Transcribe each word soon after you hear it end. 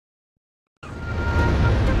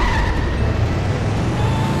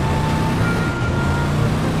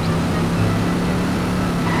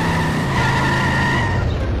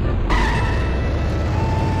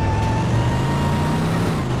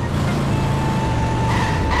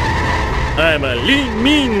I'm a lean,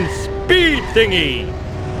 mean speed thingy.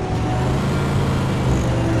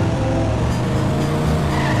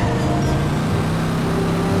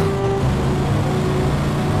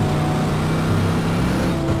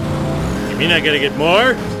 You mean I gotta get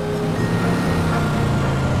more?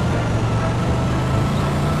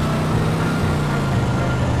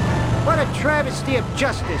 What a travesty of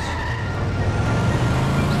justice.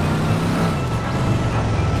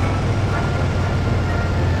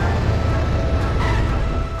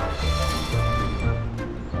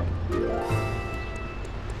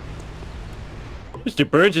 Mr.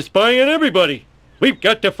 Burns is spying on everybody. We've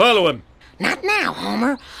got to follow him. Not now,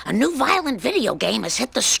 Homer. A new violent video game has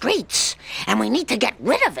hit the streets, and we need to get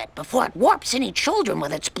rid of it before it warps any children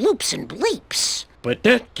with its bloops and bleeps. But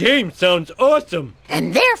that game sounds awesome.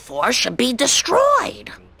 And therefore should be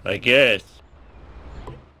destroyed. I guess.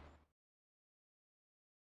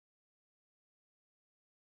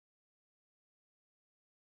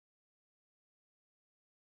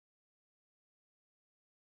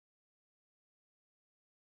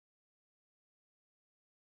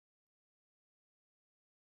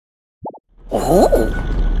 Oh!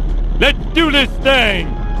 Let's do this thing!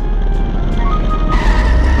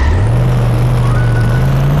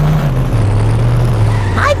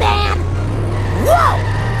 My man!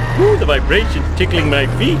 Whoa! Ooh, the vibration's tickling my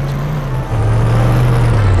feet.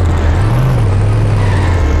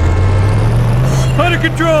 Out of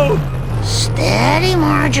control! Steady,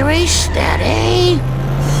 Marjorie, steady.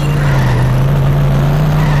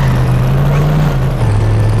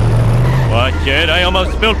 Watch it, I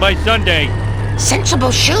almost spilled my sundae.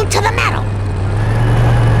 Sensible shoe to the metal.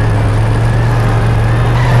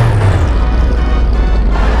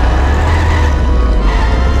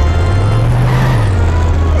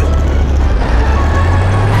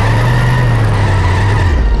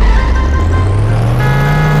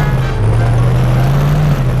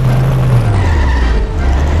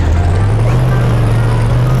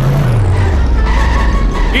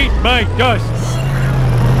 Eat my dust!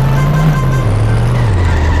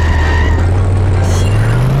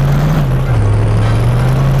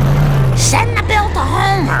 Send the bill to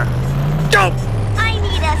Homer. Go! I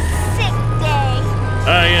need a sick day.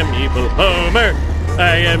 I am evil Homer.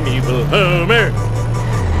 I am evil Homer.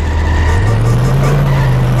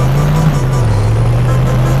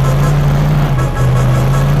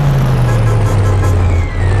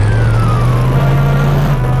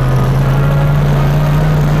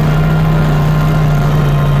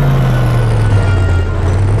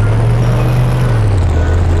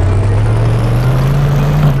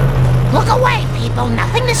 Look away, people.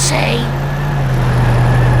 Nothing to say.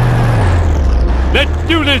 Let's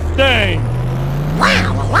do this thing!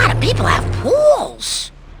 Wow, a lot of people have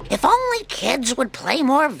pools. If only kids would play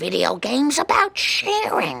more video games about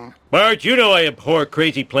sharing. Marge, you know I abhor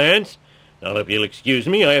crazy plans. Now, if you'll excuse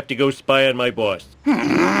me, I have to go spy on my boss.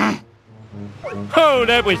 Oh,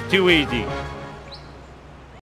 that was too easy.